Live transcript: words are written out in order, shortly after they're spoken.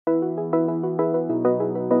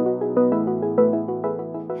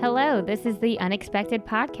Hello, this is the Unexpected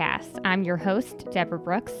Podcast. I'm your host, Deborah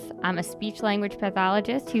Brooks. I'm a speech-language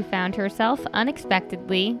pathologist who found herself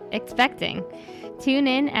unexpectedly expecting. Tune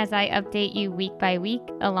in as I update you week by week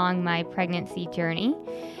along my pregnancy journey.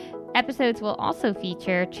 Episodes will also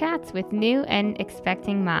feature chats with new and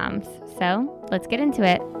expecting moms. So, let's get into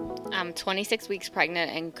it. I'm 26 weeks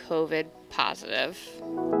pregnant and COVID positive.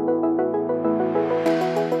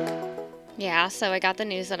 Yeah, so I got the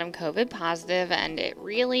news that I'm COVID positive, and it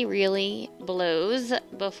really, really blows.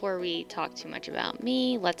 Before we talk too much about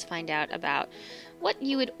me, let's find out about what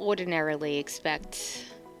you would ordinarily expect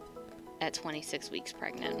at 26 weeks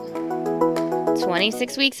pregnant.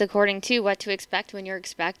 26 weeks according to what to expect when you're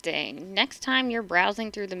expecting. Next time you're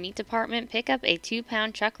browsing through the meat department, pick up a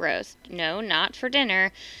 2-pound chuck roast. No, not for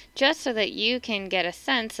dinner, just so that you can get a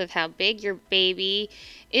sense of how big your baby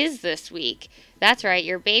is this week. That's right,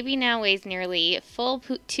 your baby now weighs nearly full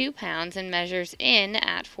 2 pounds and measures in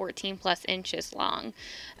at 14 plus inches long.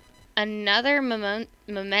 Another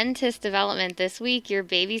momentous development this week, your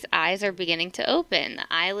baby's eyes are beginning to open. The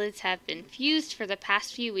eyelids have been fused for the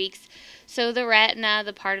past few weeks, so the retina,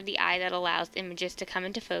 the part of the eye that allows images to come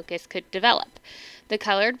into focus, could develop. The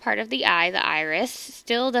colored part of the eye, the iris,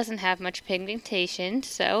 still doesn't have much pigmentation,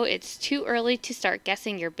 so it's too early to start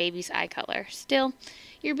guessing your baby's eye color. Still,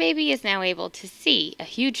 your baby is now able to see, a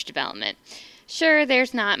huge development. Sure,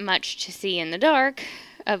 there's not much to see in the dark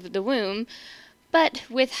of the womb, but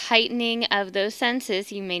with heightening of those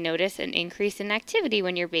senses, you may notice an increase in activity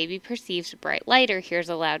when your baby perceives bright light or hears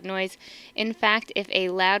a loud noise. In fact, if a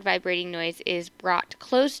loud vibrating noise is brought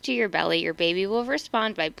close to your belly, your baby will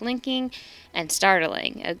respond by blinking and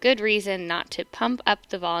startling. A good reason not to pump up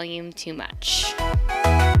the too much.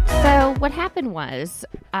 So what happened was,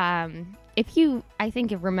 if you, I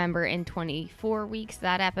think, remember in 24 weeks,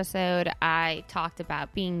 that episode, I talked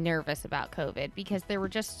about being nervous about COVID because there were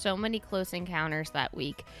just so many close encounters that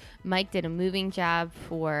week. Mike did a moving job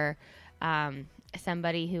for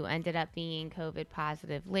somebody who ended up being COVID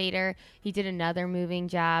positive later. He did another moving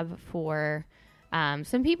job for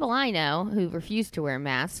some people I know who refused to wear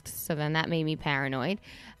masks, so then that made me paranoid.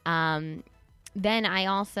 Then I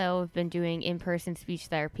also have been doing in-person speech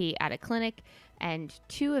therapy at a clinic, and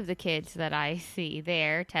 2 of the kids that I see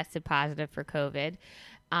there tested positive for COVID.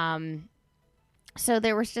 So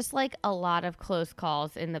there was just like a lot of close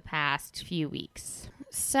calls in the past few weeks.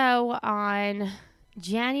 So on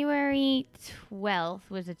January 12th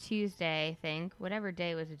was a Tuesday, I think, whatever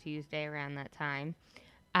day was a Tuesday around that time,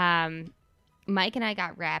 Mike and I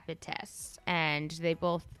got rapid tests, and they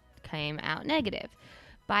both came out negative.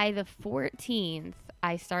 By the 14th,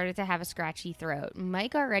 I started to have a scratchy throat.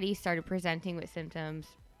 Mike already started presenting with symptoms,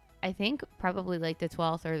 I think probably like the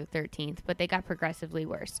 12th or the 13th, but they got progressively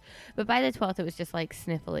worse. But by the 12th, it was just like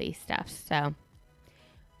sniffly stuff. So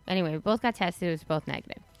anyway, we both got tested. It was both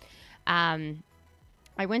negative.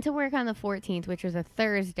 I went to work on the 14th, which was a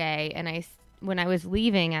Thursday, and when I was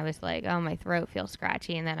leaving, I was like, oh, my throat feels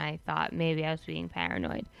scratchy, and then I thought maybe I was being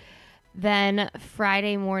paranoid. Then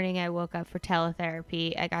Friday morning, I woke up for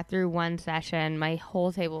teletherapy. I got through one session. My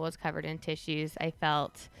whole table was covered in tissues. I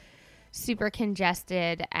felt super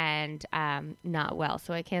congested and not well.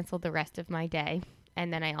 So I canceled the rest of my day.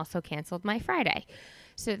 And then I also canceled my Friday.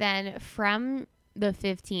 So then from the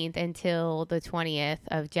 15th until the 20th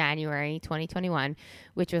of January 2021,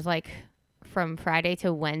 which was like from Friday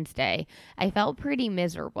to Wednesday, I felt pretty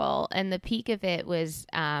miserable. And the peak of it was...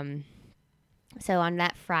 So on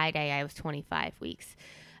that Friday, I was 25 weeks.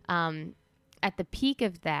 At the peak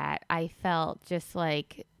of that, I felt just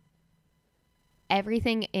like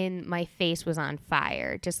everything in my face was on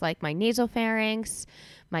fire, just like my nasopharynx,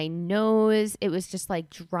 my nose. It was just like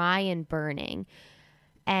dry and burning.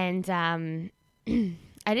 And I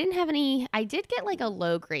didn't have any, I did get like a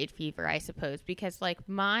low grade fever, I suppose, because like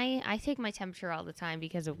I take my temperature all the time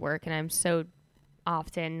because of work, and I'm so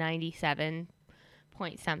often 97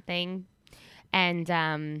 point something. And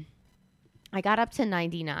I got up to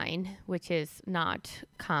 99, which is not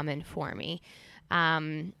common for me.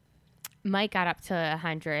 Mike got up to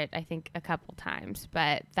 100, I think, a couple times,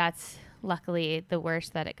 but that's luckily the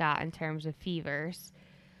worst that it got in terms of fevers.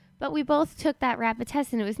 But we both took that rapid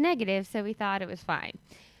test, and it was negative, so we thought it was fine.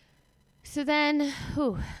 So then,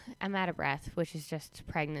 I'm out of breath, which is just a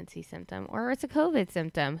pregnancy symptom, or it's a COVID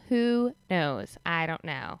symptom. Who knows? I don't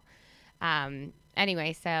know.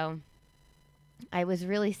 Anyway, so... I was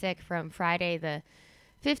really sick from Friday the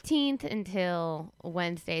 15th until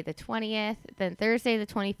Wednesday the 20th. Then Thursday the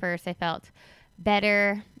 21st, I felt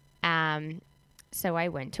better. So I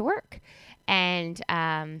went to work. And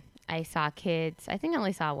I I saw kids. I think I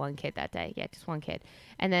only saw one kid that day. Yeah, just one kid.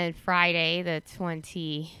 And then Friday, the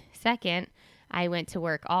 22nd, I went to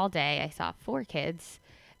work all day. I saw 4 kids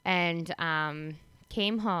and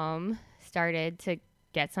came home, started to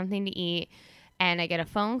get something to eat. And I get a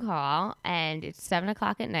phone call, and it's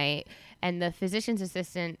 7:00 at night. And the physician's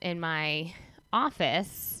assistant in my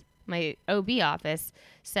office, my OB office,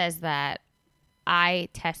 says that I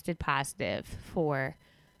tested positive for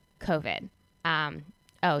COVID.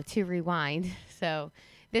 To rewind. So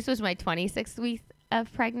this was my 26th week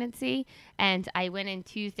of pregnancy, and I went in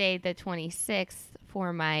Tuesday the 26th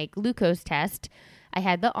for my glucose test. I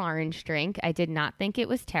had the orange drink. I did not think it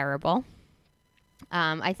was terrible.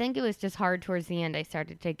 I think it was just hard towards the end. I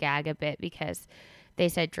started to gag a bit because they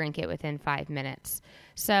said drink it within 5 minutes.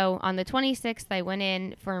 So on the 26th, I went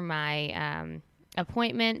in for my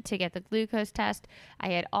appointment to get the glucose test. I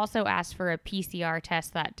had also asked for a PCR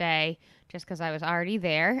test that day just because I was already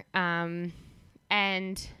there, and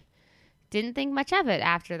didn't think much of it.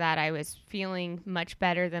 After that, I was feeling much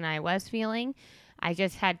better than I was feeling. I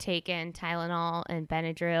just had taken Tylenol and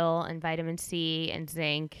Benadryl and vitamin C and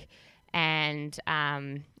zinc and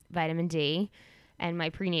vitamin D and my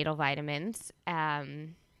prenatal vitamins,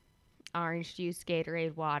 orange juice,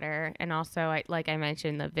 Gatorade water, and also, like I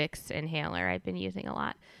mentioned, the Vicks inhaler I've been using a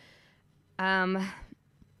lot.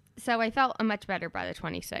 So I felt much better by the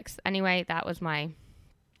 26th. Anyway, that was my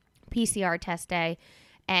PCR test day.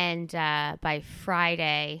 And by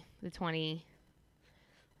Friday,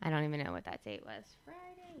 I don't even know what that date was.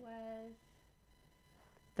 Friday was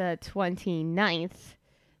the 29th.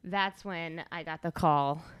 That's when I got the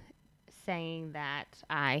call saying that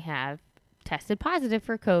I have tested positive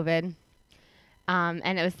for COVID.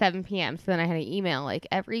 And it was 7 p.m. So then I had an email like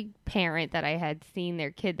every parent that I had seen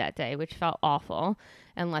their kid that day, which felt awful,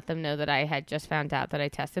 and let them know that I had just found out that I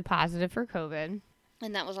tested positive for COVID.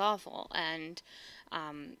 And that was awful. And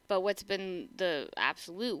but what's been the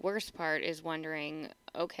absolute worst part is wondering,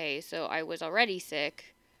 okay, so I was already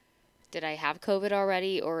sick. Did I have COVID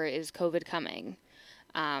already, or is COVID coming?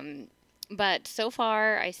 But so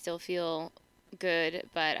far, I still feel good,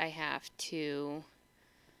 but I have to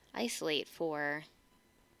isolate for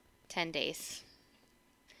 10 days.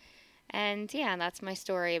 And yeah, that's my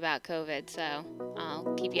story about COVID, so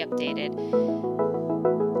I'll keep you updated.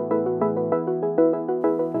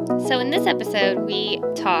 So in this episode, we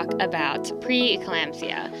talk about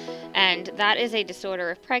pre-eclampsia, and that is a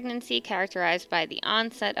disorder of pregnancy characterized by the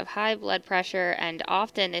onset of high blood pressure and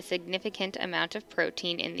often a significant amount of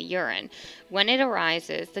protein in the urine. When it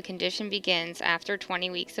arises, the condition begins after 20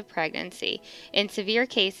 weeks of pregnancy. In severe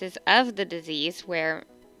cases of the disease, where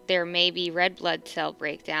there may be red blood cell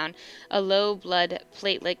breakdown, a low blood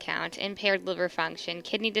platelet count, impaired liver function,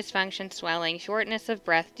 kidney dysfunction, swelling, shortness of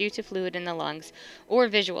breath due to fluid in the lungs, or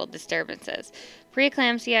visual disturbances.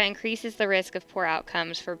 Preeclampsia increases the risk of poor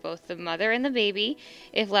outcomes for both the mother and the baby.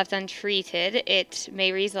 If left untreated, it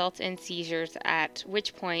may result in seizures, at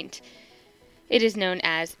which point it is known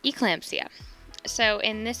as eclampsia. So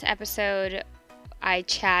in this episode, I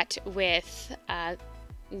chat with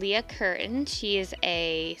Leah Kurtin. She is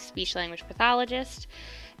a speech-language pathologist,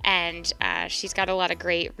 and she's got a lot of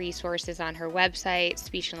great resources on her website,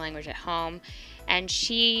 Speech and Language at Home, and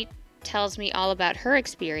she tells me all about her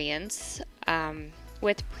experience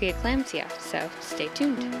with preeclampsia, so stay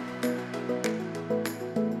tuned.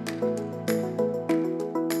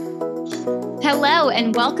 Hello,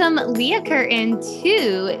 and welcome, Leah Kurtin,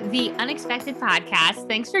 to the Unexpected Podcast.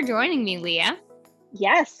 Thanks for joining me, Leah.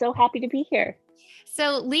 Yes, so happy to be here.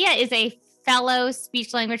 So Leah is a fellow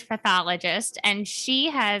speech-language pathologist, and she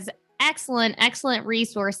has excellent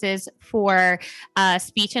resources for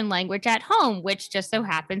speech and language at home, which just so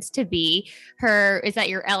happens to be is that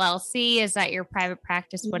your LLC? Is that your private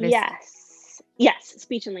practice? What is? Yes,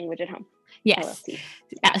 speech and language at home. Yes.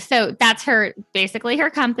 So that's basically her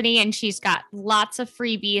company, and she's got lots of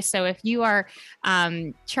freebies. So if you are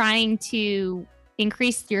trying to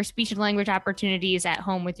increase your speech and language opportunities at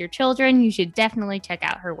home with your children, you should definitely check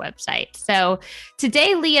out her website. So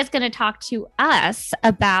today, Leah's going to talk to us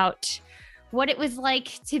about what it was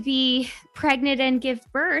like to be pregnant and give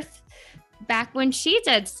birth back when she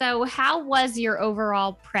did. So how was your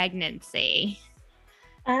overall pregnancy?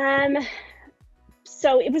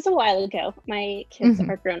 So it was a while ago. My kids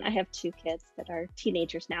are grown. I have 2 kids that are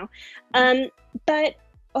teenagers now. But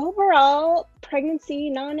overall, pregnancy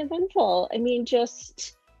non-eventful. I mean,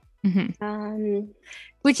 just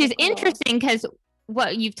which is interesting because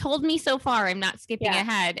what you've told me so far, I'm not skipping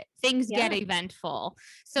ahead, things get eventful.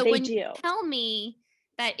 So when you tell me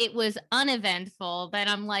that it was uneventful, then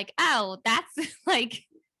I'm like, oh, that's like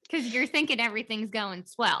Because you're thinking everything's going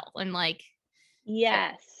swell and like,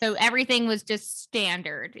 Yes. so everything was just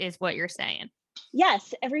standard is what you're saying.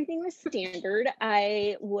 Yes, everything was standard.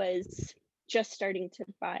 I was just starting to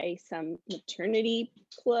buy some maternity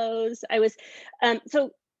clothes. I was,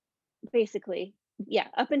 so basically, yeah,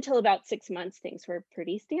 up until about 6 months, things were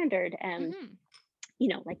pretty standard. And,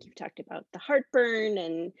 Mm-hmm. like you've talked about the heartburn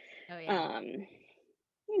and, Oh, yeah. um,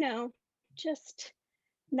 just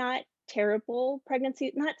not terrible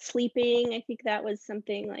pregnancy, not sleeping. I think that was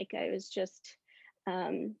something like I was just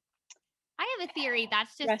um, I have a theory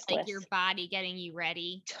that's just like your restless. body getting you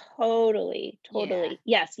ready. Totally, Yeah. totally.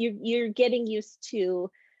 Yes, you're getting used to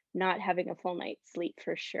not having a full night's sleep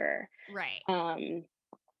for sure. Right. Um,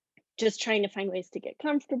 just trying to find ways to get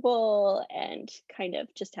comfortable and kind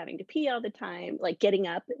of just having to pee all the time, like getting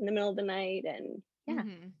up in the middle of the night and yeah,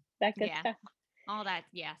 Mm-hmm. that good Yeah. stuff. All that.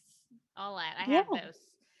 Yes. All that. I Yeah, have those.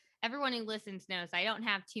 Everyone who listens knows I don't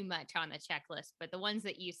have too much on the checklist, but the ones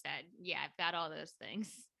that you said, yeah, I've got all those things.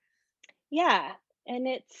 yeah. And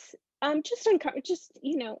it's just just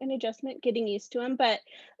an adjustment, getting used to them. But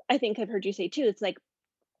I think I've heard you say too, it's like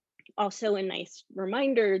also a nice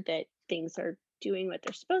reminder that things are doing what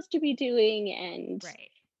they're supposed to be doing, and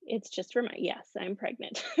Right. it's just yes, I'm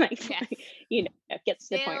pregnant. Like, Yes. it gets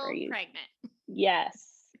to the point where Still you, pregnant.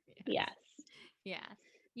 yes, Yes. yes, Yeah.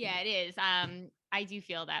 Yeah, it is. I do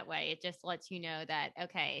feel that way. It just lets you know that,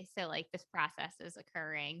 okay, so like this process is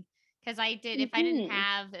occurring. Cause if I didn't hmm.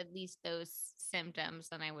 have at least those symptoms,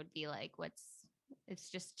 then I would be like, it's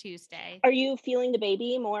just Tuesday. Are you feeling the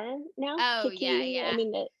baby more now, Oh, yeah, kicking? I yeah.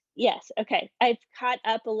 mean, yes, okay. I've caught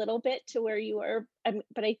up a little bit to where you were,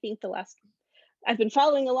 but I think I've been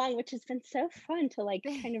following along, which has been so fun to like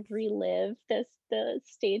kind of relive the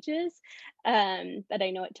stages. But I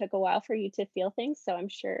know it took a while for you to feel things, so I'm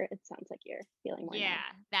sure it sounds like you're feeling more Yeah, now.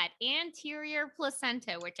 that anterior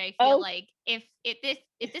placenta, which I feel Oh, like if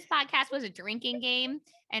this podcast was a drinking game,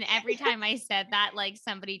 and every time I said that, like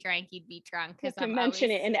somebody drank, you'd be drunk you because have to I'm mention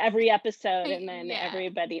always it in every episode, and then yeah.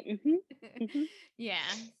 everybody. Hmm. Yeah.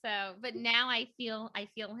 So, but now I feel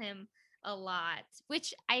him a lot,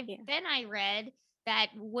 which Yeah, I read that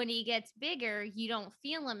when he gets bigger, you don't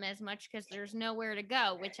feel him as much because there's nowhere to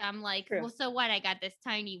go, which I'm like, true, well, so what? I got this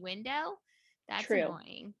tiny window. That's true.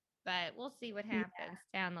 annoying, but we'll see what Yeah. happens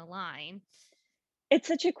down the line. It's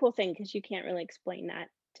such a cool thing because you can't really explain that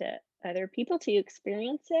to other people till you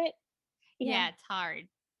experience it. Yeah, Yeah, it's hard.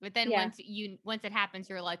 But then yeah, once it happens,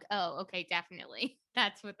 you're like, oh, okay, definitely.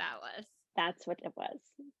 That's what that was. that's what it was.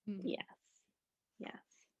 Mhm. Yes, yes.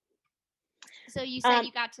 So you said Um,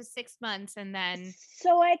 you got to 6 months and then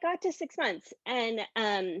so I got to 6 months, and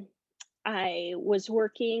I was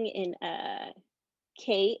working in a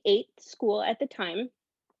K-8 school at the time.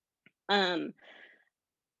 Um,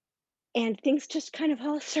 and things just kind of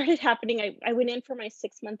all started happening. I went in for my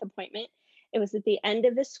 6 month appointment. It was at the end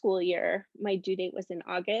of the school year. My due date was in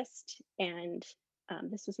August, and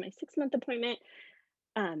this was my 6 month appointment.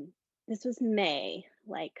 Um, this was May,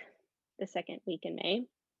 like the second week in May.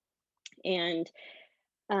 And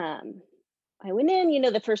um, I went in,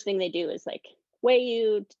 the first thing they do is like weigh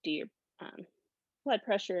you, to do your um, blood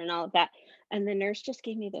pressure and all of that. And the nurse just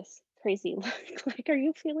gave me this crazy look, like, "Are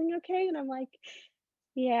you feeling okay?" And I'm like,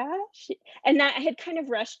 "Yeah." And I had kind of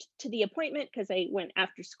rushed to the appointment because I went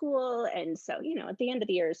after school. And so, at the end of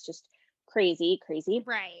the year is just crazy, crazy.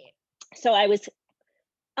 right. So I was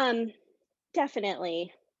um,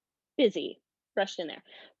 definitely busy, rushed in there.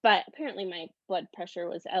 But apparently my blood pressure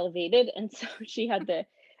was elevated. And so she had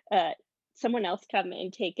uh, someone else come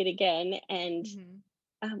and take it again. And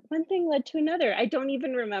Mhm. one thing led to another. I don't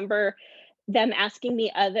even remember them asking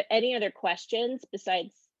me any other questions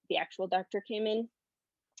besides the actual doctor came in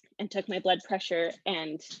and took my blood pressure.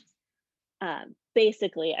 And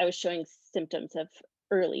basically, I was showing symptoms of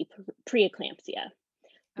early preeclampsia,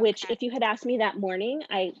 which, Okay. if you had asked me that morning,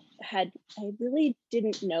 I really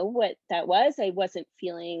didn't know what that was. I wasn't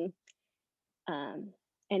feeling um,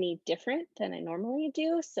 any different than I normally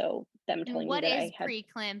do. So them And telling me what that is I had,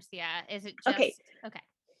 preeclampsia? Is it okay, just okay?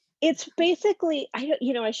 it's basically, I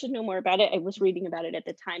don't, I should know more about it. I was reading about it at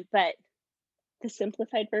the time, but the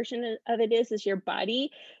simplified version of it is your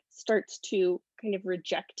body starts to kind of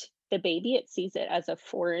reject the baby. It sees it as a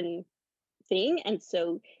foreign thing, and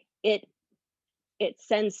so it it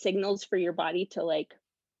sends signals for your body to like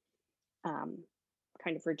um,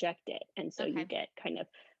 kind of reject it, and so you Okay. get kind of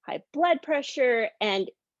high blood pressure, and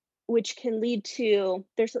which can lead to,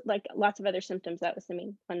 there's like lots of other symptoms. That was the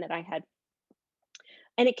main one that I had,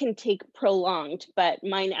 and it can take prolonged, but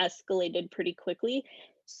mine escalated pretty quickly.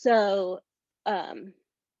 So um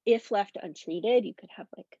if left untreated, you could have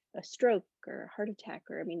like a stroke or a heart attack,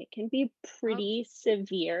 or I mean, it can be Oh, pretty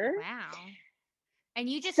severe. wow. And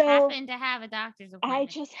you just So happened to have a doctor's I appointment.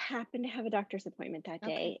 just happened to have a doctor's appointment that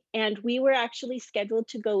Okay. day, and we were actually scheduled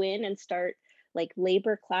to go in and start like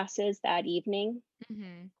labor classes that evening.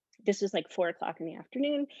 Mhm. This was like 4 o'clock in the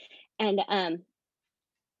afternoon, and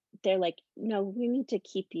they're like, "No, we need to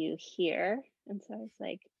keep you here." And so I was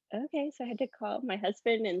like, "Okay." So I had to call my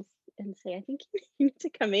husband and say, "I think you need to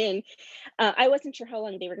come in." I wasn't sure how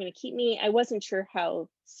long they were going to keep me. I wasn't sure how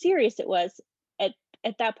serious it was. At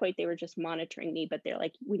at that point, they were just monitoring me, but they're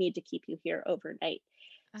like, "We need to keep you here overnight."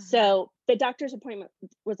 Uh-huh. So the doctor's appointment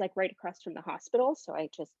was like right across from the hospital, so I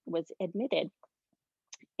just was admitted,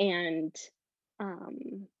 and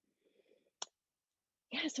um,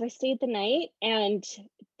 yeah, so I stayed the night, and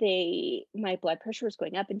my blood pressure was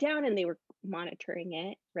going up and down, and they were monitoring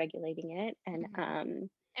it, regulating it, and Mhm.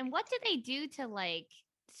 And what do they do to like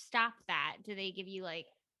stop that? Do they give you like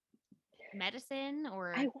medicine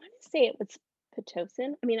I or want to say it was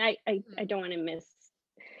pitocin. I mean, I Mhm. don't want to miss.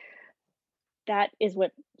 That is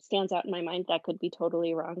what stands out in my mind. That could be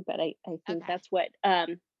totally wrong, but I think Okay. that's what, or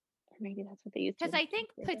maybe that's what they use Cuz to I think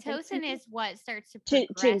get rid of pitocin symptoms. is what starts to To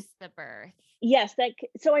progress the birth. Yes,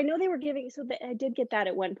 so I know they were giving, so that I did get that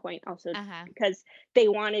at one point also, Uh-huh. because they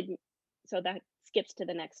wanted, so that skips to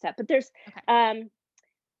the next step. But Okay. um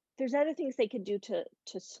there's other things they could do to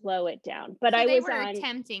slow it down. But So I they was were on,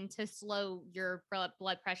 attempting to slow your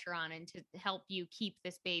blood pressure on and to help you keep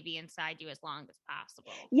this baby inside you as long as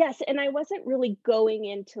possible. yes, and I wasn't really going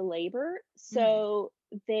into labor, Mhm. so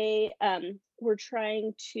they were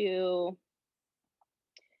trying to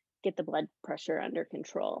get the blood pressure under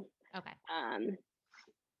control. Okay. Um,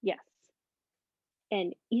 yes.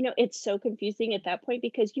 And it's so confusing at that point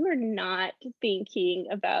because you are not thinking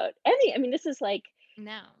about any, I mean, this is like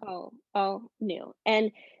No. all new.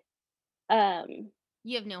 And um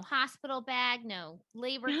You have no hospital bag, no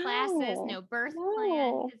labor classes, no, no birth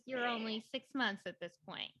plan no. because you're only 6 months at this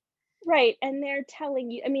point. Right. And they're telling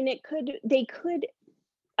you, I mean, they could,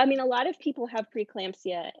 I mean, a lot of people have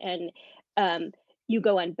preeclampsia, and you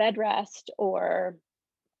go on bed rest, or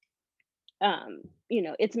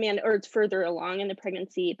it's or it's further along in the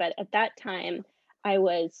pregnancy. But at that time, I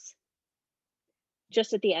was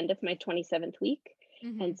just at the end of my 27th week.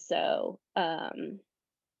 And Mhm. so,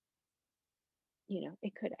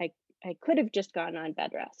 I could have just gone on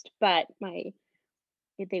bed rest, but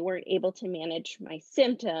they weren't able to manage my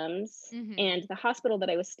symptoms, Mhm. and the hospital that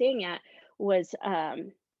I was staying at was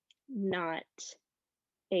not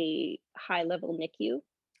a high level NICU.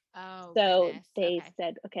 Oh, So goodness. they Okay.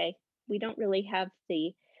 said, okay, we don't really have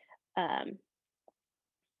the um,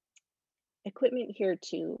 equipment here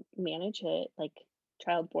to manage a like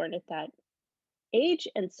child born at that age.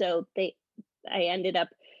 And so I ended up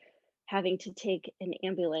having to take an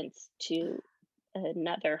ambulance to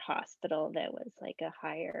another hospital that was like a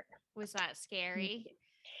higher Was that scary?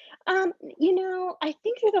 NICU. I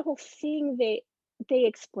think through the whole thing, they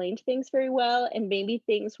explained things very well, and maybe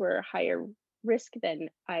things were higher risk than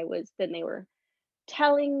they were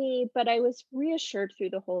telling me, but I was reassured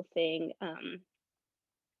through the whole thing.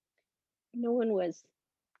 No one was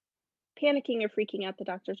panicking or freaking out. The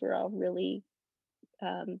doctors were all really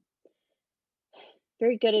um,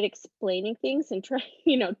 very good at explaining things and trying,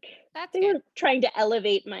 That's they good. weren't trying to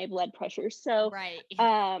elevate my blood pressure. So Right.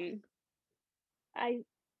 um, I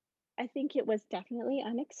I think it was definitely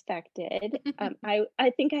unexpected.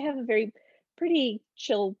 I think I have a very pretty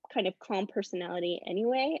chill, kind of calm personality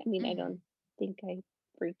anyway. I mean, I don't Mhm. think I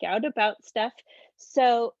freak out about stuff.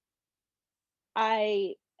 So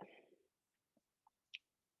I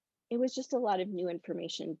it was just a lot of new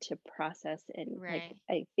information to process, and like Right.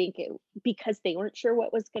 I think it because they weren't sure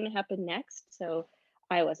what was going to happen next, so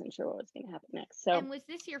I wasn't sure what was going to happen next. So And was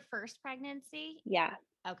this your first pregnancy? yeah,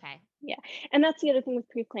 Okay. yeah, and that's the other thing with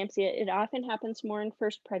preeclampsia. It often happens more in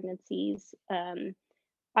first pregnancies.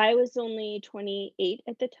 I was only 28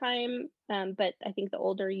 at the time, but I think the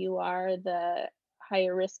older you are, the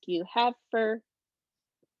higher risk you have for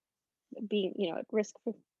being, at risk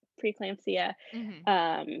for preeclampsia. Mhm.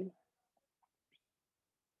 Um,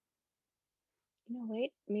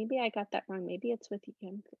 wait, maybe I got that wrong. Maybe it's with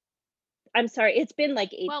younger. I'm sorry, it's been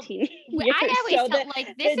like Well, 18 I years, always so tell the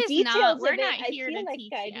like this the is not details we're of it, not I here feel to like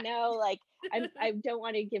teach I you. know, like I don't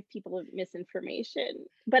want to give people misinformation,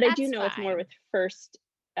 but I do That's know it's more fine. with first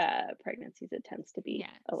pregnancies. It tends to be Yeah.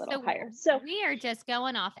 a little So higher. So we are just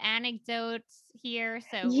going off anecdotes here.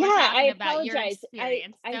 So we're yeah, I talking about your apologize.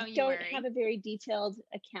 experience. I Don't you don't have worry. a very detailed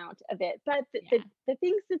account of it, but Yeah. the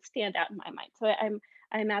things that stand out in my mind. So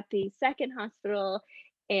I'm at the second hospital,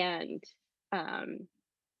 and um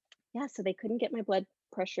yeah, so they couldn't get my blood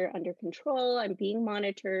pressure under control. I'm being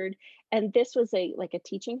monitored. And this was a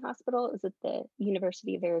teaching hospital. It was at the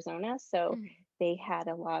University of Arizona. So Mhm. they had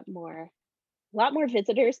a lot more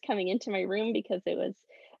visitors coming into my room because it was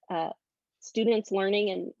uh, students learning,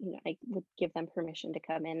 and I would give them permission to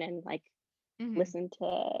come in and like Mhm. listen to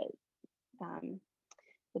um,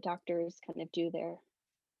 the doctors kind of do their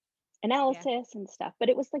Yeah. analysis and stuff. But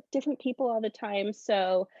it was like different people all the time.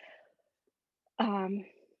 So um,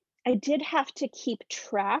 I did have to keep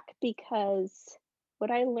track because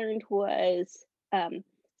what I learned was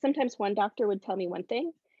sometimes one doctor would tell me one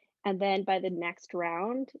thing, and then by the next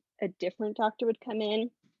round, a different doctor would come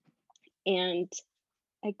in, and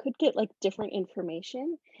I could get like different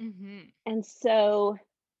information. Mhm. And so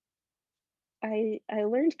I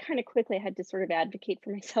learned kind of quickly I had to sort of advocate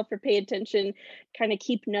for myself or pay attention, kind of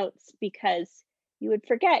keep notes because you would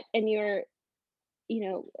forget, and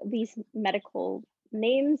these medical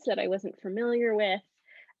names that I wasn't familiar with.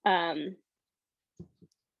 Um,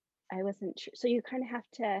 I wasn't sure. So you kind of have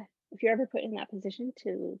to, if you're ever put in that position,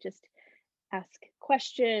 to just ask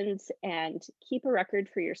questions and keep a record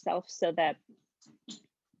for yourself so that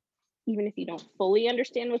even if you don't fully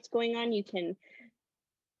understand what's going on, you can,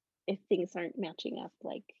 if things aren't matching up,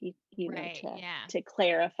 like Right. to Yeah.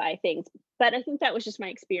 clarify things. But I think that was just my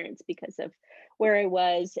experience because of where I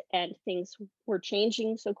was, and things were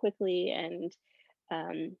changing so quickly, and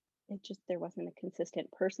it just there wasn't a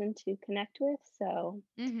consistent person to connect with. So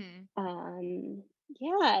Mhm. um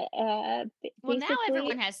yeah, Well, now basically,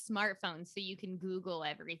 everyone has smartphones, so you can Google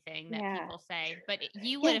everything that yeah. people say, but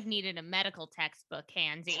you would Yes, have needed a medical textbook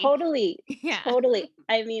handy. totally. Yeah. Totally.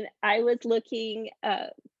 I mean, I was looking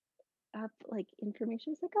up like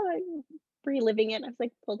information. It's like, oh, I'm reliving it. I was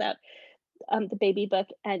like pulled out the baby book,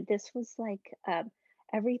 and this was like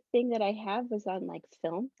everything that I have was on like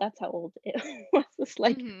film. That's how old it was. It's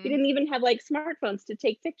like we Mhm. didn't even have like smartphones to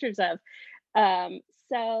take pictures of. Um,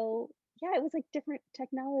 so yeah, it was like different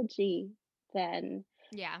technology then.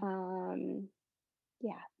 Yeah. Um,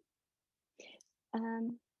 yeah.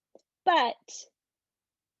 Um, but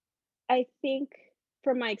I think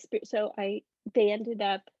from my experience, so I they ended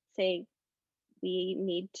up saying we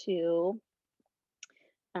need to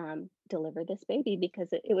deliver this baby because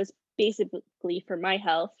it was basically for my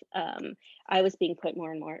health. I was being put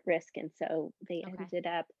more and more at risk, and so they Okay. ended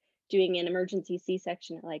up doing an emergency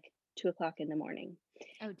C-section at like 2 o'clock in the morning.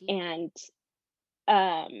 Oh dear. And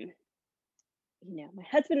um, my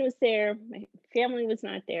husband was there, my family was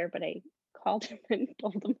not there, but I called him and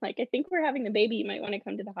told him like, I think we're having the baby. You might want to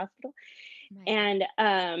come to the hospital. My And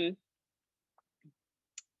goodness.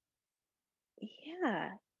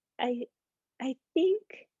 yeah, I I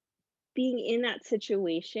think being in that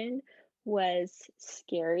situation was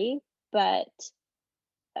scary, but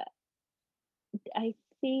uh, I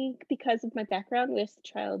think because of my background with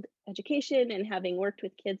child education and having worked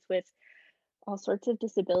with kids with all sorts of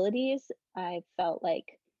disabilities, I felt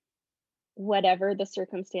like whatever the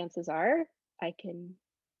circumstances are, I can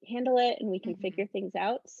handle it and we can Mhm. figure things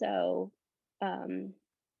out. So, um,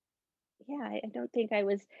 yeah, I don't think I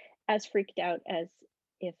was as freaked out as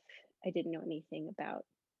if I didn't know anything about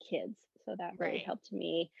kids. So that really Right. helped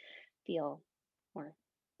me feel more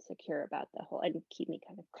secure about the whole and keep me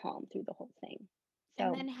kind of calm through the whole thing.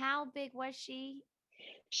 And So then how big was she?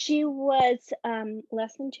 she was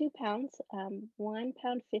less than 2 pounds, 1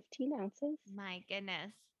 pound 15 ounces. My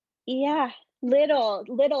goodness. Yeah, little,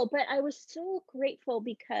 little, but I was so grateful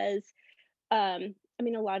because I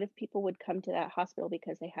mean, a lot of people would come to that hospital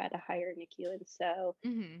because they had a higher NICU, and so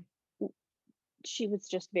Mhm. she was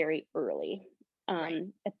just very early. Right.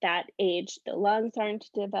 At that age, the lungs aren't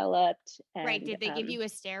developed, Right. and Did they give you a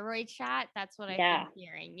steroid shot? That's what I've yeah, been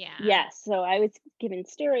hearing. Yeah. yes. So I was given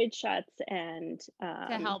steroid shots, and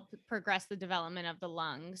To help progress the development of the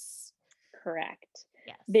lungs. correct.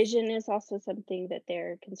 Yes. Vision is also something that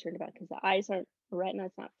they're concerned about because the eyes aren't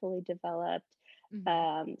retina's not fully developed.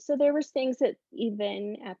 Mhm. So there was things that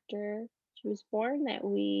even after she was born that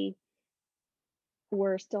we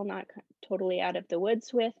were still not totally out of the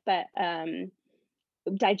woods with, but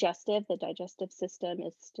the digestive system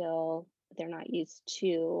is still they're not used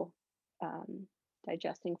to um,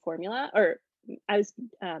 digesting formula. Or I was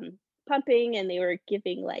pumping, and they were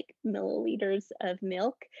giving like milliliters of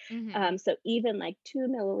milk. Mhm. So even like 2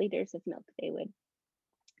 milliliters of milk, they would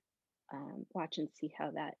watch and see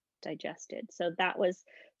how that digested. So that was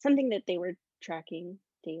something that they were tracking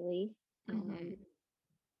daily. Mhm. Um,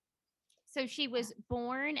 So she yeah. was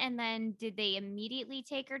born, and then did they immediately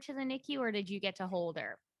take her to the NICU, or did you get to hold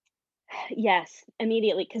her? Yes,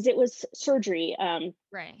 immediately, because it was surgery.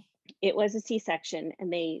 Right. It was a C-section,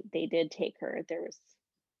 and they did take her. There was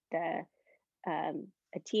the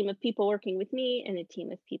a team of people working with me and a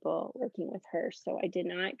team of people working with her. So I did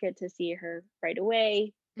not get to see her right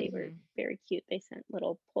away. They were Mm-hmm. very cute. They sent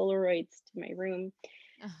little Polaroids to my room.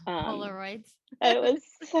 Um, Polaroids. it was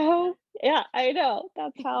so, yeah, I know.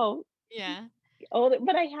 That's how Yeah. old,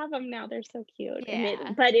 but I have them now. They're so cute.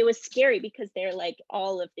 Yeah. But it was scary because they're like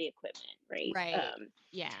all of the equipment, right? Right.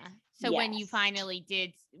 Yeah. So when you Yes, finally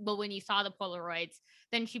did, well, when you saw the Polaroids,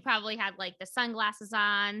 then she probably had like the sunglasses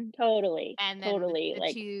on totally, and then with totally. the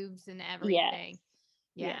Like, tubes and yes, everything.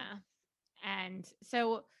 yes. Yeah. And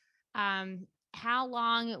so, how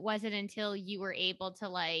long was it until you were able to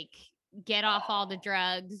like get off all the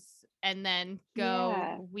drugs and then go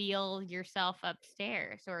Yeah. wheel yourself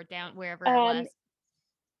upstairs or down wherever it Um, was?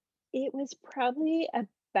 it was probably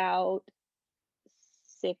about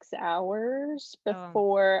 6 hours Oh,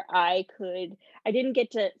 before I didn't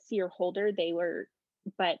get to see or hold her.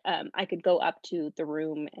 But I could go up to the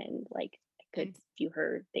room and like I could and view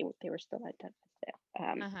her. They were still at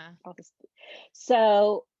uh-huh. all this.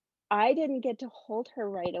 So I didn't get to hold her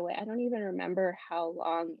right away. I don't even remember how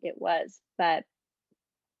long it was, but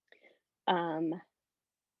um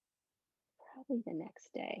probably the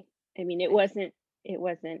next day. I mean, it wasn't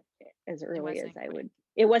as It early as wasn't I quite. would.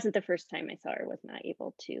 It wasn't the first time I saw her. I was not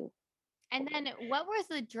able to And hold her. then what was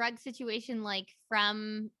the drug situation like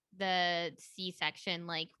from the C-section?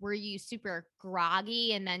 Like, were you super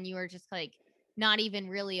groggy and then you were just like not even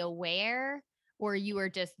really aware? Or you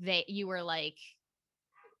were like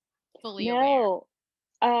fully aware? No,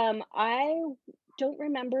 I don't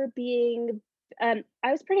remember being. I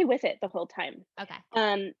was pretty with it the whole time. Okay.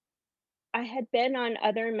 Um, I had been on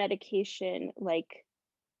other medication, like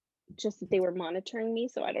just that they were monitoring me,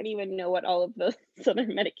 so I don't even know what all of those other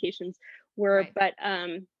medications were. Right. But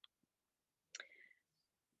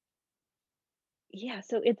yeah,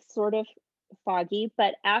 so it's sort of foggy.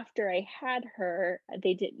 But after I had her,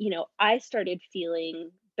 they did. I started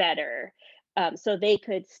feeling better, so they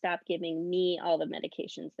could stop giving me all the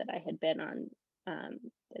medications that I had been on,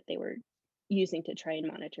 that they were using to try and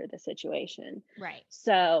monitor the situation. Right.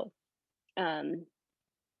 So, um,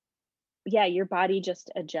 yeah, your body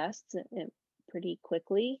just adjusts pretty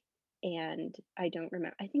quickly. And I don't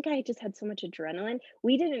remember. I think I just had so much adrenaline.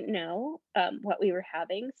 We didn't know what we were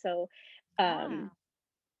having, so um, Ah.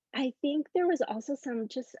 I think there was also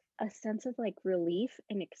just a sense of like relief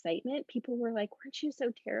and excitement. People were like, "Weren't you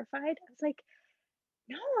so terrified?" I was like,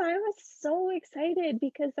 "No, I was so excited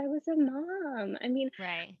because I was a mom." I mean,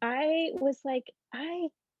 Right. I was like, "I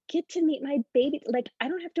get to meet my baby. Like, I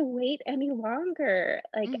don't have to wait any longer."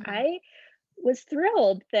 Like, Hmm. I was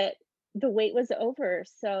thrilled that the wait was over.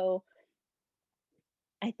 So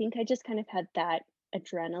I think I just kind of had that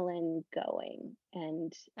adrenaline going.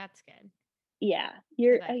 And That's good. yeah, So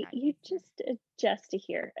that got you you through. just adjust to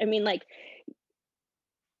here. I mean, like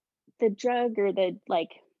the drug or the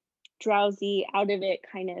like drowsy out of it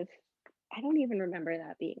kind of, I don't even remember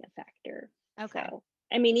that being a factor. Okay. So,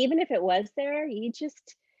 I mean, even if it was there,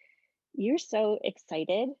 you're so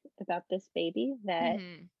excited about this baby that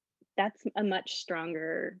Hmm. that's a much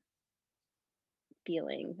stronger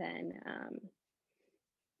feeling than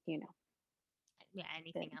you know, Yeah, the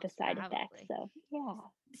anything the else side effects. probably. So, yeah.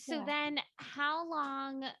 So Yeah. then how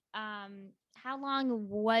long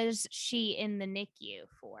was she in the NICU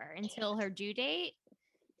for until her due date?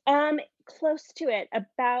 Close to it,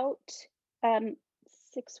 about um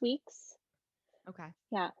 6 weeks. Okay.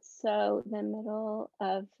 Yeah, so the middle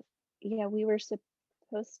of, yeah, we were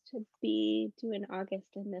supposed to be due in August,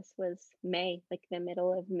 and this was May, like the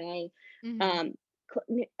middle of May. Hmm. Um,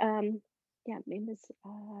 yeah, it was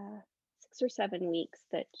 6 or 7 weeks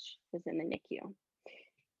that she was in the NICU.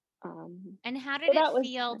 And how So did it that was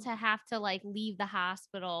feel to have to like leave the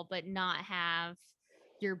hospital but not have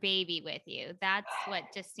your baby with you? That's what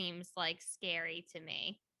just seems like scary to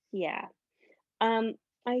me. yeah.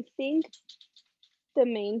 I think the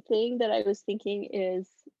main thing that I was thinking is,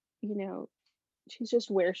 you know, she's just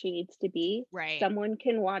where she needs to be. Right. Someone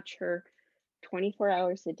can watch her 24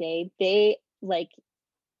 hours a day. They like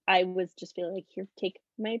I was just feeling like, "Here, take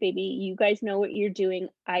my baby. You guys know what you're doing."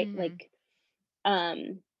 I Hmm. like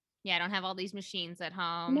um Yeah, I don't have all these machines at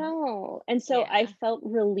home. no. And so I Yeah. felt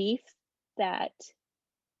relief that,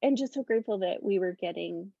 and just so grateful that we were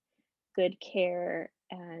getting good care.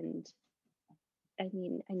 And I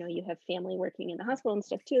mean, I know you have family working in the hospital and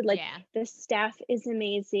stuff too. Like, Yeah. the staff is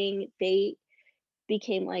amazing. They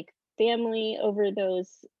became like family over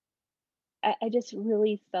those. I just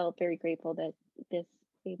really felt very grateful that this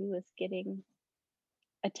baby was getting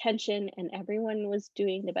attention and everyone was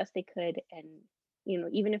doing the best they could. And,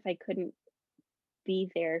 even if I couldn't be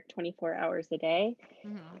there 24 hours a day.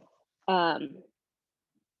 Mm-hmm. Um,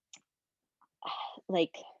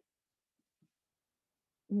 like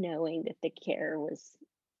knowing that the care was,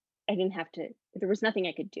 I didn't have to, there was nothing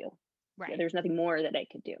I could do. Right. There was nothing more that I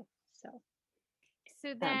could do. So,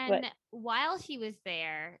 So but then while she was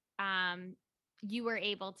there, you were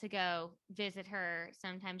able to go visit her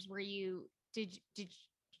sometimes. Were you, did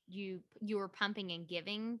you were pumping and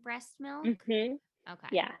giving breast milk? hmm Okay.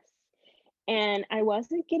 yes. And I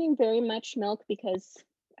wasn't getting very much milk because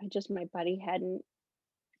my body hadn't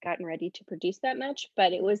gotten ready to produce that much,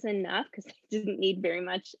 but it Mhm. was enough because I didn't need very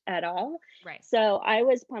much at all. Right. So I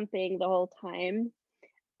was pumping the whole time.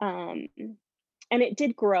 Um, and it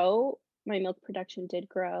did grow. My milk production did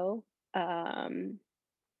grow. Um,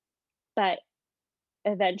 but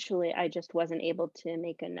eventually I just wasn't able to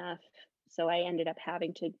make enough. So I ended up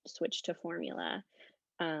having to switch to formula.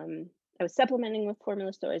 Um, I was supplementing with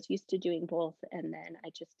formula, so I was used to doing both, and then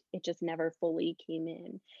it just never fully came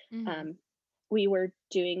in. Mm-hmm. Um, we were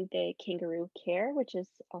doing the kangaroo care, which is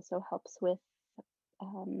also helps with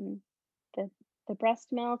um, the breast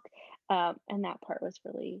milk, and that part was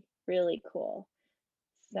really really cool.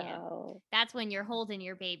 Yeah. So That's when you're holding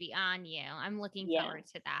your baby on you. I'm looking yeah, forward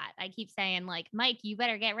to that. I keep saying, like, Mike, you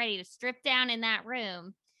better get ready to strip down in that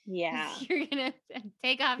room. yeah, You're gonna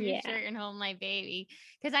take off your yeah, shirt and hold my baby.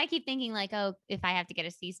 Because I keep thinking, like, oh, if I have to get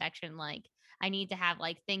a C-section, like, I need to have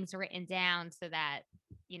like things written down so that,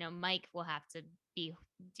 Mike will have to be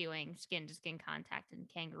doing skin to skin contact and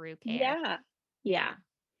kangaroo care. yeah, Yeah. yeah.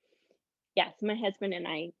 Yes, my husband and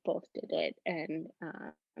I both did it, and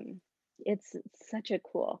it's such a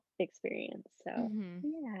cool experience. So Hmm.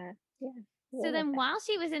 yeah, yeah, So really love then that. while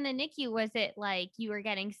she was in the NICU, was it like you were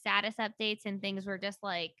getting status updates and things were just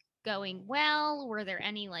like going well? Were there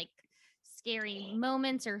any like scary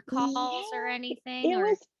moments or calls or Yeah, anything? it Or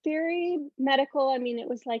was very medical. I mean, it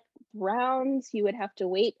was like rounds. You would have to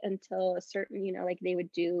wait until a certain, like they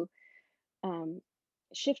would do um,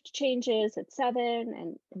 shift changes at 7 and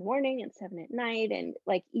in the morning and 7 at night. And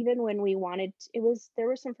like even when we wanted, there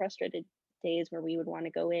were some frustrated days where we would want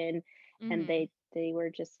to go in, and mm-hmm. they were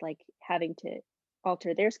just like having to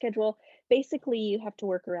alter their schedule. Basically, you have to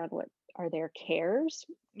work around what are their cares,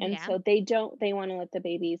 and Yeah. so they want to let the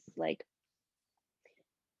babies like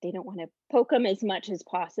they don't want to poke them as much as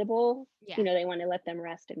possible. Yeah. They want to let them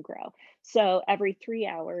rest and grow. So every 3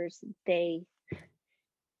 hours, they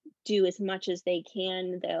do as much as they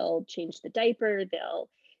can. They'll change the diaper, they'll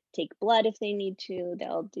take blood if they need to,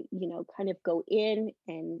 they'll do, kind of go in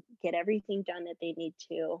and get everything done that they need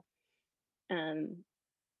to, um,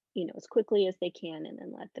 as quickly as they can, and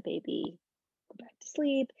then let the baby go back to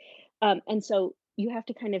sleep. And so you have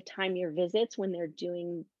to kind of time your visits when they're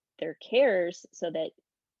doing their cares so that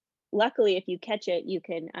luckily, if you catch it, you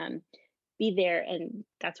can be there. And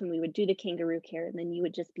that's when we would do the kangaroo care. And then you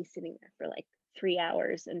would just be sitting there for like 3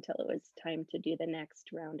 hours until it was time to do the next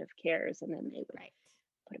round of cares. And then they would Right.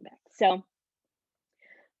 put it back. So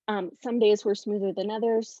some days were smoother than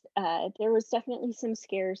others. There was definitely some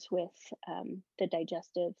scares with the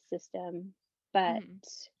digestive system, but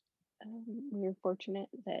Mm-hmm. we were fortunate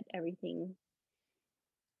that everything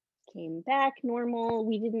came back normal.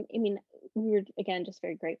 We didn't, I mean, we were again just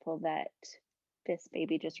very grateful that this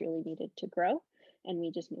baby just really needed to grow. And we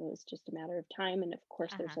just knew it was just a matter of time. And of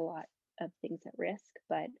course, Uh-huh. there's a lot of things at risk,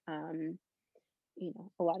 but,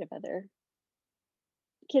 a lot of other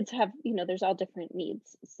kids have, there's all different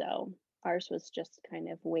needs. So ours was just kind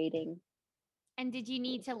of waiting. And did you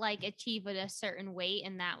need to like achieve a certain weight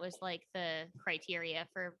and that was like the criteria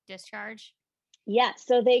for discharge? Yeah.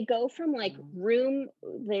 So they go from like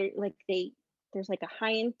there's like a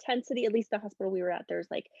high intensity, at least the hospital we were at, there's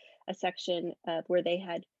like a section of where they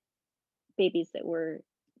had babies that were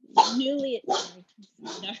newly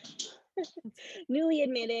newly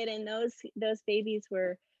admitted, and those babies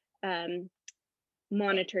were um,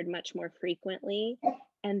 monitored much more frequently.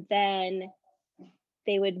 And then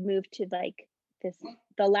they would move to like this,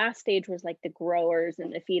 the last stage was like the growers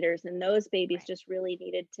and the feeders, and those babies Right. just really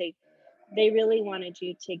needed to, they really wanted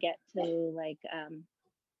you to get to like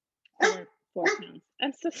 4 pounds.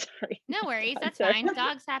 I'm so sorry. No worries, Dogs that's are fine.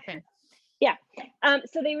 Dogs happen. yeah.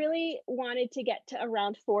 So they really wanted to get to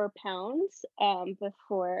around 4 pounds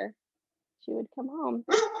before she would come home.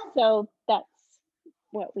 So that's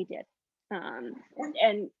what we did. And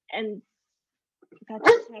that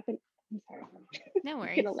just happened. I'm sorry. No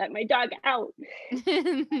I'm gonna worries. let my dog out. Back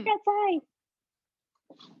outside.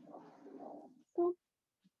 So,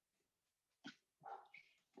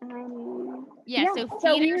 Yeah, yeah. so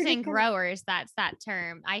So we feeders were just and kind of growers, that's that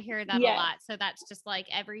term. I hear that a yes, lot. So that's just like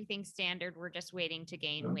everything standard. We're just waiting to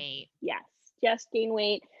gain weight. yes, just gain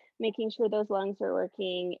weight, making sure those lungs are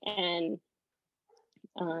working, and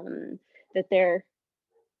that they're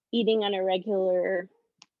eating on a regular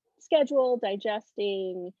schedule,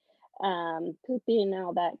 digesting, pooping,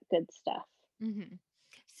 all that good stuff. Mm-hmm.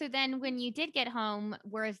 So then when you did get home,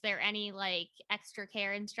 was there any like extra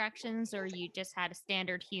care instructions or you just had a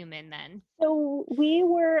standard human then? So we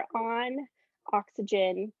were on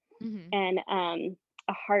oxygen Mm-hmm. and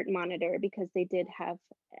a heart monitor because they did have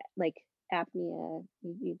like apnea.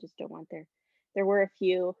 You just don't want there were a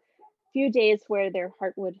few days where their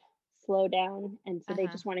heart would slow down, and so they Uh-huh.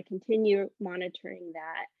 just want to continue monitoring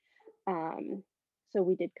that. Um, so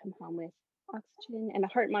we did come home with oxygen and a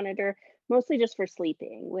heart monitor, mostly just for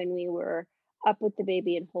sleeping. When we were up with the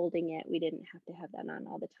baby and holding it, we didn't have to have that on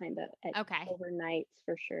all the time, but at Okay. overnights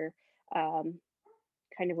for sure. Um,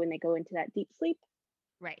 kind of when they go into that deep sleep.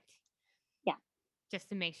 Right. Yeah, Just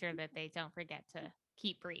to make sure that they don't forget to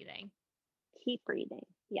keep breathing. keep breathing.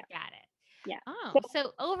 Yeah, Got it. yeah. Oh, So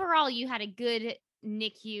so overall you had a good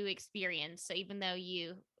NICU experience. So even though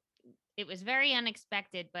it was very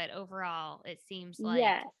unexpected, but overall it seems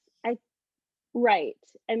like yes, I right.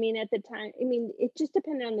 I mean, at the time, I mean, it just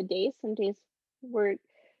depended on the days. Some days were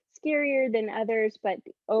scarier than others, but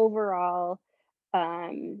overall,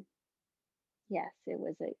 um, yes, it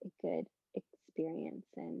was a good experience,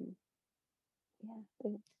 and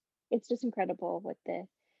yeah, it's just incredible what the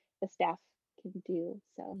staff can do.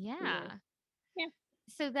 So we were, yeah. yeah,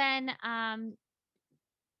 So then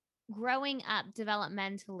growing up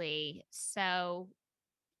developmentally, so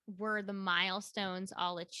were the milestones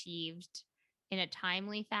all achieved in a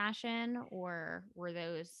timely fashion or were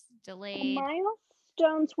those delayed?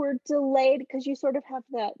 milestones were delayed because you sort of have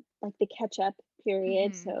that like the catch up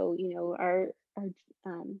period. Mm-hmm. So our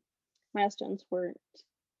milestones weren't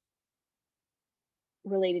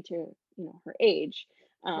related to her age.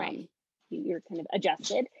 Right. um you're kind of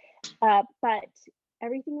adjusted, but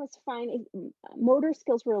everything was fine. Motor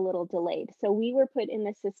skills were a little delayed, so we were put in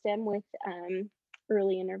the system with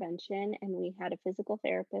early intervention, and we had a physical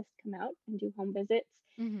therapist come out and do home visits,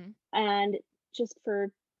 Mm-hmm. and just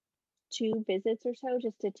for 2 visits or so,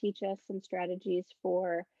 just to teach us some strategies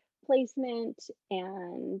for placement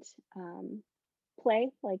and play,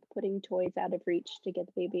 like putting toys out of reach to get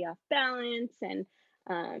the baby off balance, and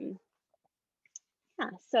um, yeah,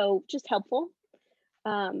 so just helpful.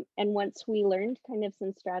 And once we learned kind of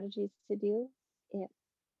some strategies to do, it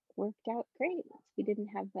worked out great. We didn't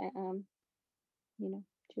have that, you know,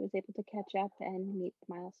 she was able to catch up and meet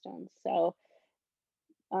milestones. So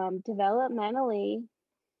developmentally,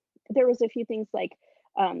 there was a few things like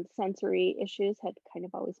sensory issues had kind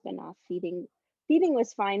of always been off. Feeding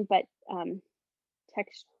was fine, but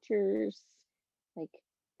textures, like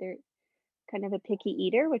they're kind of a picky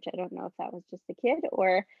eater, which I don't know if that was just the kid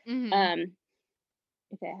or Mm-hmm. um,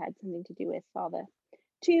 if it had something to do with all the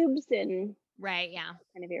tubes and Right. Yeah.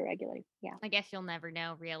 kind of irregular. Yeah. I guess you'll never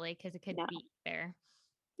know really because it could No. be there.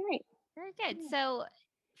 Right. Very good. Yeah. So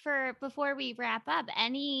for before we wrap up,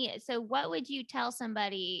 so what would you tell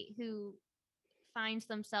somebody who finds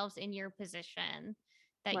themselves in your position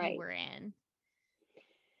that you Right. were in?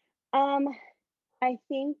 Um, I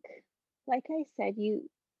think, like I said,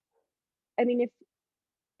 I mean,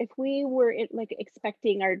 if we were like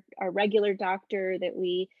expecting our regular doctor that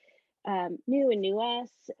we knew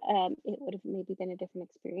us, it would have maybe been a different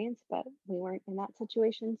experience, but we weren't in that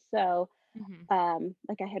situation. So, Mm-hmm.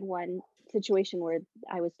 like I had one situation where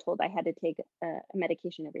I was told I had to take a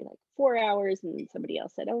medication every like 4 hours, and somebody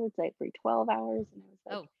else said, "Oh, it's like every 12 hours," and I was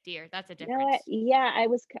like, Oh dear, that's a "You know what? difference. Yeah, I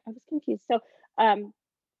was confused." So, um,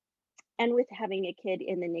 and with having a kid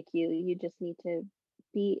in the NICU, you just need to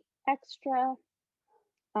be extra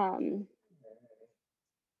um,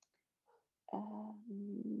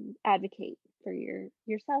 advocate for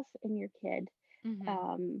yourself and your kid. Mm-hmm.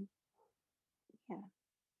 Um, yeah,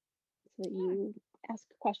 so that Sure. you ask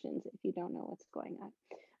questions if you don't know what's going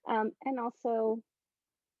on. And also,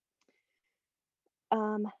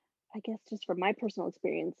 um, I guess just from my personal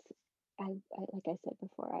experience, like I said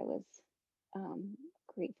before, I was um,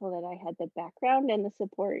 grateful that I had the background and the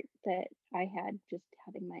support that I had, just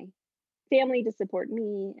having my family to support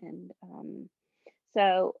me, and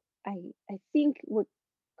so I think what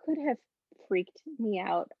could have freaked me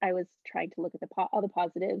out, I was trying to look at all the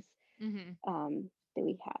positives Mm-hmm. that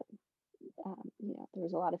we had. There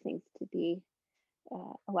was a lot of things to be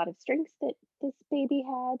a lot of strengths that this baby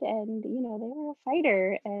had, and they were a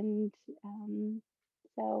fighter, and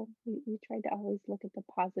so we tried to always look at the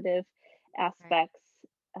positive Right. aspects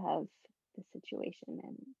of the situation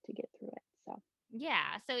and to get through it. So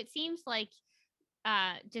Yeah. So it seems like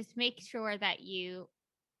just make sure that you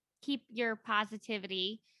keep your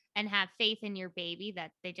positivity and have faith in your baby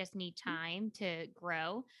that they just need time to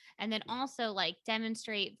grow. And then also like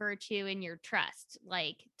demonstrate virtue in your trust.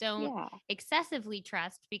 Like don't Yeah. excessively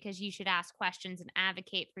trust, because you should ask questions and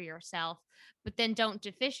advocate for yourself, but then don't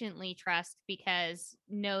deficiently trust, because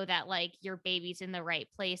know that like your baby's in the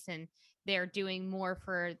right place and they're doing more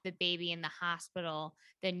for the baby in the hospital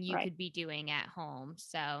than you Right. could be doing at home.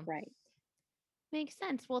 So Right. makes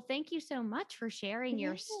sense. Well, thank you so much for sharing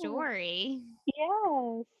your Yes. story.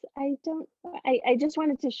 Yes. I just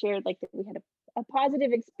wanted to share like that we had a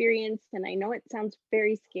positive experience, and I know it sounds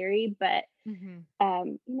very scary, but Mm-hmm.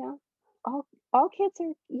 you know, all kids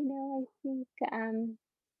are, I think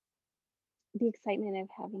the excitement of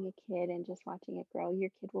having a kid and just watching it grow, your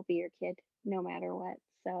kid will be your kid no matter what.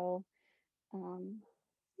 So, um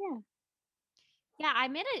yeah. Yeah,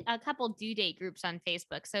 I'm in a couple due date groups on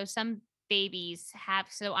Facebook. So some babies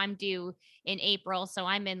have, so I'm due in April. So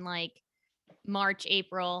I'm in like March,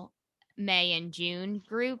 April, May, and June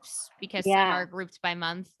groups, because some Yeah. are grouped by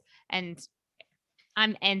month. And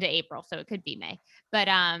I'm end of April, so it could be May. But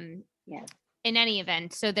Yes. in any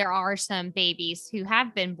event, so there are some babies who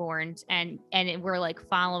have been born, and we're like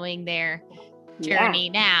following their Yeah. journey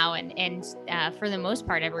now, and for the most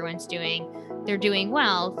part they're doing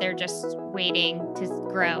well. They're just waiting to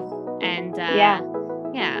grow. And Yeah.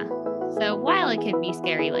 yeah, so while it could be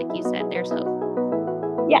scary, like you said, there's hope.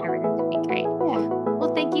 Yeah. Everything could be great. Yeah.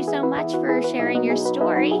 Well, thank you so much for sharing your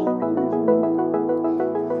story.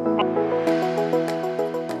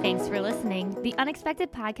 Thanks for listening. The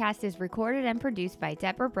Unexpected Podcast is recorded and produced by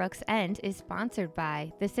Deborah Brooks and is sponsored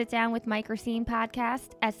by the Sit Down with Mike Racine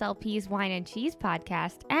podcast, SLP's Wine and Cheese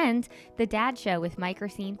podcast, and the Dad Show with Mike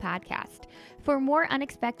Racine podcast. For more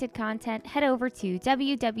unexpected content, head over to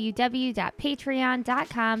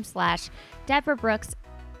www.patreon.com/Deborah Brooks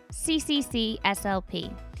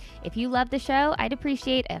CCCSLP. If you love the show, I'd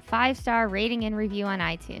appreciate a 5-star rating and review on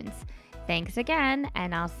iTunes. Thanks again,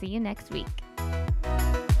 and I'll see you next week.